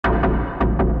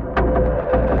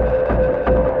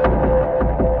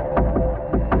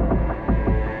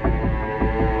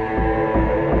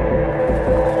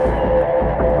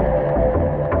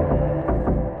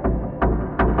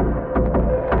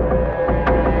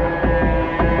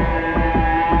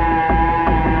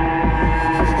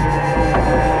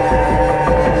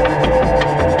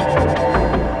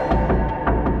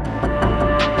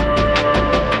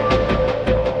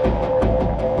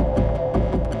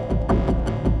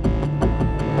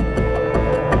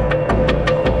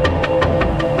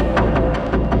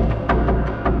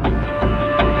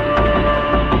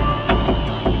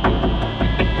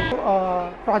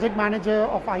project manager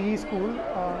of IE school.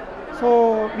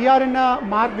 So we are in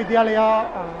Marg Vidyalaya,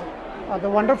 the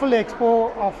wonderful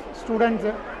expo of students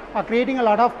creating a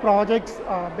lot of projects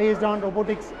based on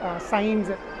robotics, science.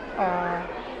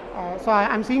 So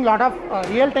I'm seeing a lot of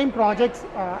real-time projects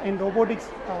in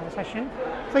robotics session.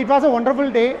 So it was a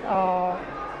wonderful day.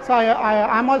 So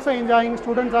I'm also enjoying,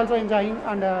 students also enjoying,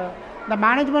 and the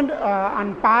management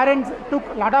and parents took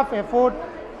a lot of effort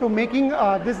to making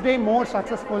this day more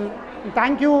successful. And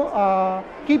thank you.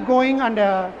 Keep going and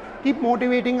keep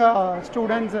motivating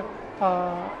students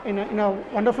in a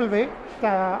wonderful way,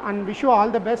 and wish you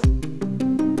all the best.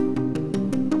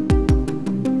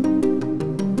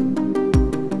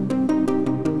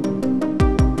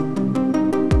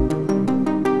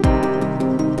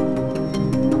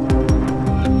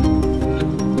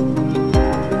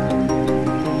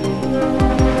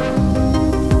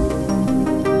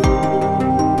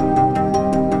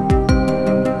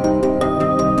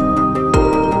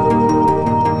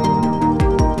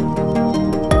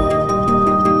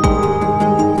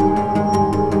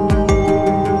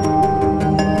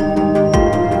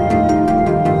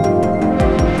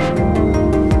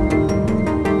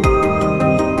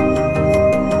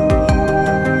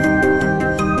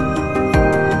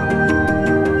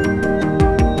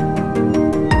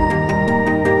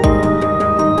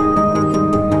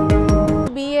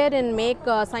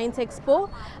 Science Expo.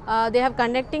 They have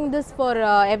conducting this for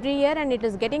every year, and it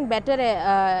is getting better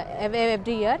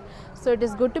every year, so it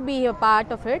is good to be a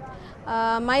part of it.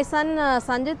 My son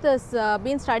Sanjit has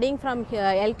been studying from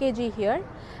LKG here,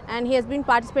 and he has been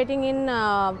participating in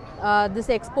this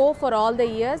expo for all the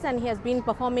years, and he has been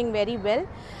performing very well,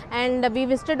 and we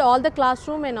visited all the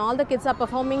classroom and all the kids are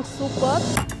performing superb.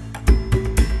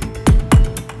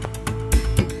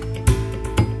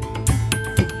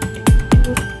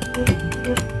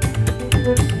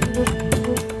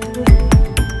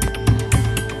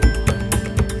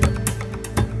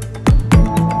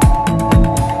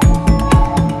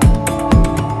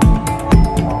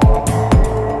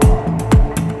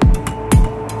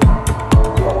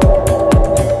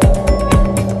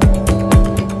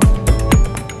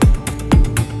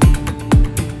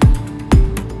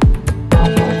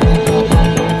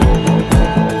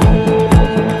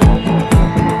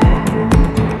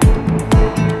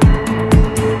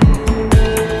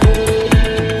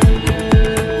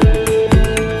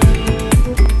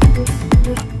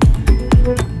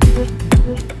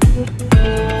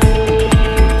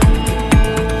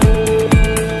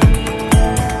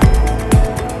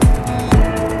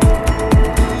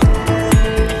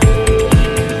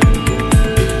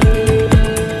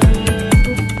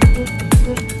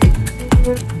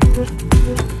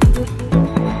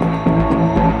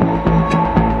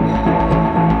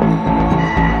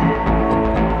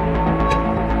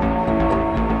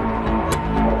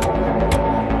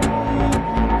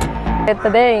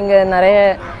 இங்கே நிறைய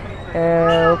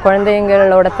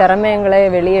குழந்தைங்களோட திறமைகளை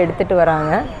வெளியே எடுத்துகிட்டு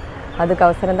வராங்க. அதுக்கு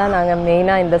அவசரம் தான் நாங்கள்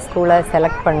மெயினாக இந்த ஸ்கூலை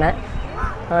செலக்ட் பண்ணேன்.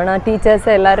 ஆனால் டீச்சர்ஸ்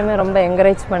எல்லாருமே ரொம்ப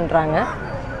என்கரேஜ் பண்ணுறாங்க.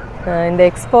 இந்த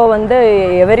எக்ஸ்போ வந்து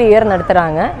எவ்ரி இயர்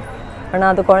நடத்துகிறாங்க. ஆனால்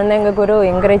அது குழந்தைங்களுக்கு ஒரு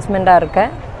என்கரேஜ்மெண்ட்டாக இருக்க,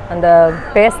 அந்த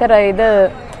பேசுகிற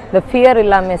இந்த ஃபியர்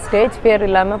இல்லாமல், ஸ்டேஜ் ஃபியர்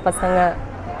இல்லாமல் பசங்க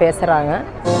பேசுகிறாங்க.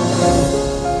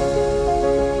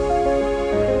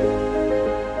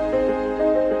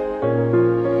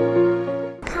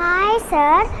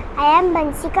 Sir, I am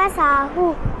Bansika Sahu.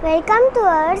 Welcome to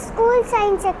our school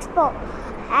science expo.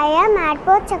 I am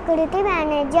airport security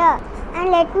manager, and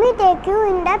let me take you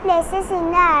in the places in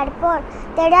the airport.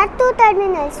 There are two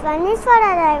terminals. One is for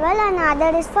arrival and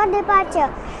other is for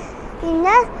departure. In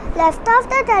the left of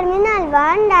the terminal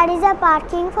 1, there is a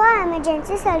parking for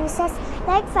emergency services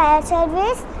like fire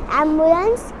service,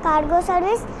 ambulance, cargo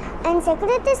service, and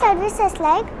security services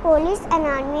like police and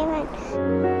army men.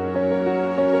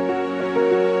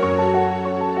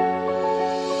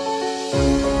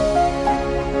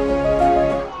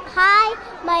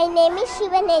 My name is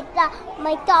Shivanetra.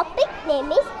 My topic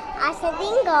name is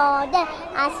Ascending Order.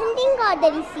 Ascending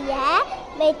Order is a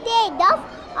method of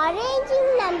arranging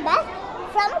numbers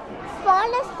from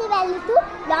smallest value to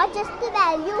largest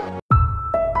value.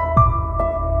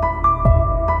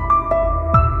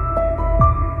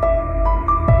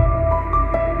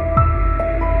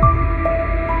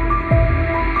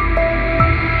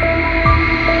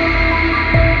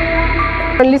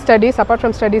 Only studies, apart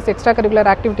from studies, extracurricular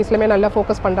activities lame nalla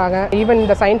focus பண்றாங்க. Even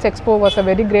the Science Expo was a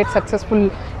very great successful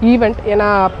event. ஏனா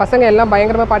பசங்க எல்லாம்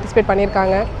பயங்கரமா participate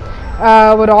பண்ணிருக்காங்க.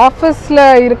 ஒரு ஆஃபீஸில்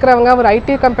இருக்கிறவங்க, ஒரு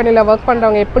ஐடி கம்பெனியில் ஒர்க்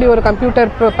பண்ணுறவங்க எப்படி ஒரு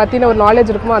கம்ப்யூட்டர் பற்றின ஒரு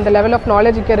நாலேஜ் இருக்குமோ அந்த லெவல் ஆஃப்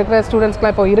நாலேஜ் இங்கே இருக்கிற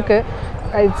ஸ்டூடெண்ட்ஸ்க்குலாம் இப்போ இருக்குது.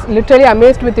 It's literally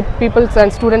amazed with peoples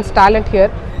and students talent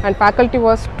here. and faculty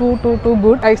was too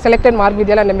good. I selected Marg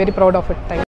Vidyalaya and I'm very proud of it.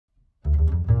 Thank you.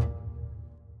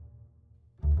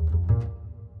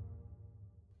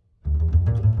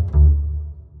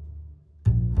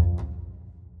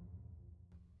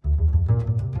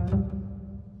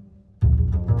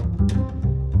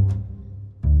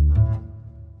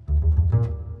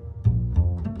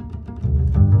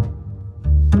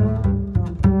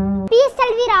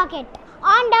 PSLV rocket.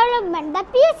 On development, the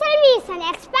PSLV is an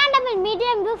expandable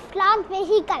medium-roof launch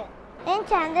vehicle. In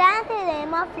Chandrayaan, the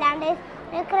aim of land is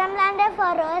Vikram lander for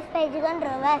Rover Spacegun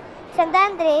rover.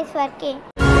 Chandrayaan 3 is working.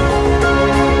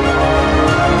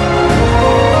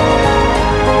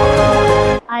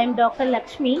 I am Dr.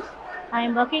 Lakshmi. I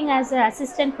am working as an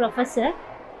assistant professor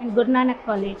in Guru Nanak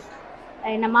College.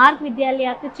 In Marg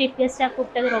Vidyalaya chief guest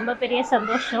கூப்பிட்டது ரொம்ப பெரிய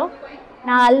சந்தோஷம்.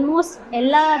 நான் almost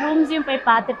எல்லா ரூம்ஸையும் போய்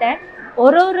பார்த்துட்டேன்.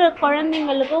 ஒரு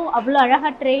குழந்தைங்களுக்கும் அவ்வளோ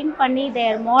அழகாக ட்ரெயின் பண்ணி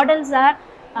தேர் models are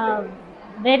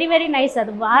very very nice.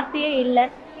 அது வார்த்தையே இல்லை.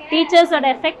 டீச்சர்ஸோட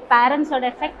எஃபெக்ட், பேரண்ட்ஸோட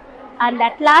எஃபெக்ட் அண்ட்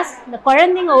அட் லாஸ்ட் இந்த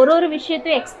குழந்தைங்க ஒரு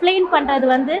விஷயத்தையும் எக்ஸ்பிளைன் பண்ணுறது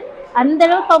வந்து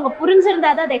அந்தளவுக்கு அவங்க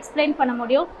புரிஞ்சிருந்தால் தான் அதை எக்ஸ்பிளைன் பண்ண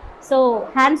முடியும். So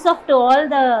hands of to all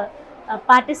the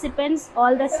participants,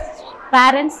 all the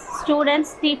parents, students,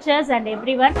 teachers and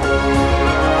everyone.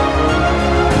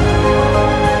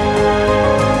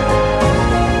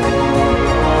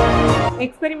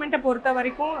 Experiment பொறுத்த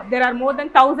வரைக்கும் there are more than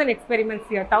 1000 experiments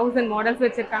here, 1000 models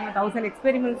வச்சிருக்காங்க, 1000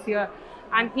 experiments here,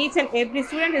 and each and every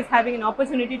student is having an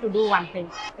opportunity to do one thing.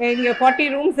 இங்க 40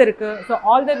 rooms இருக்கு, so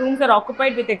all the rooms are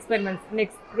occupied with experiments.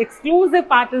 Next exclusive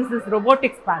part is this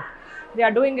robotics part. They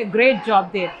are doing a great job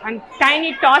there, and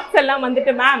tiny tots எல்லாம்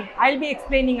வந்துட்டு ma'am I'll be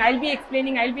explaining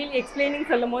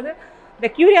சொல்லும்போது the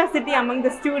curiosity among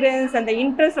the students and the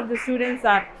interest of the students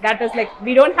are, that is like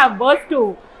we don't have words to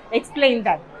explain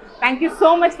that. Thank you so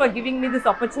much for giving me this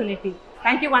opportunity.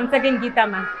 Thank you once again, Geeta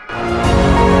ma'am.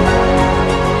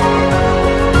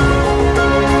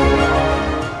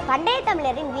 பண்டைய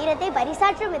தமிழரின் வீரத்தை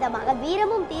பரிசாற்றும் விதமாக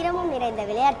வீரமும் தீரமும் நிறைந்த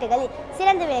விளையாட்டுகளில்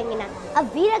சிறந்து விளங்கினார்.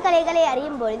 அவ்வீர கலைகளை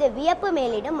அறியும் பொழுது வியப்பு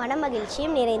மேலிடும்,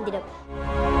 மனமகிழ்ச்சியும் நிறைந்திடும்.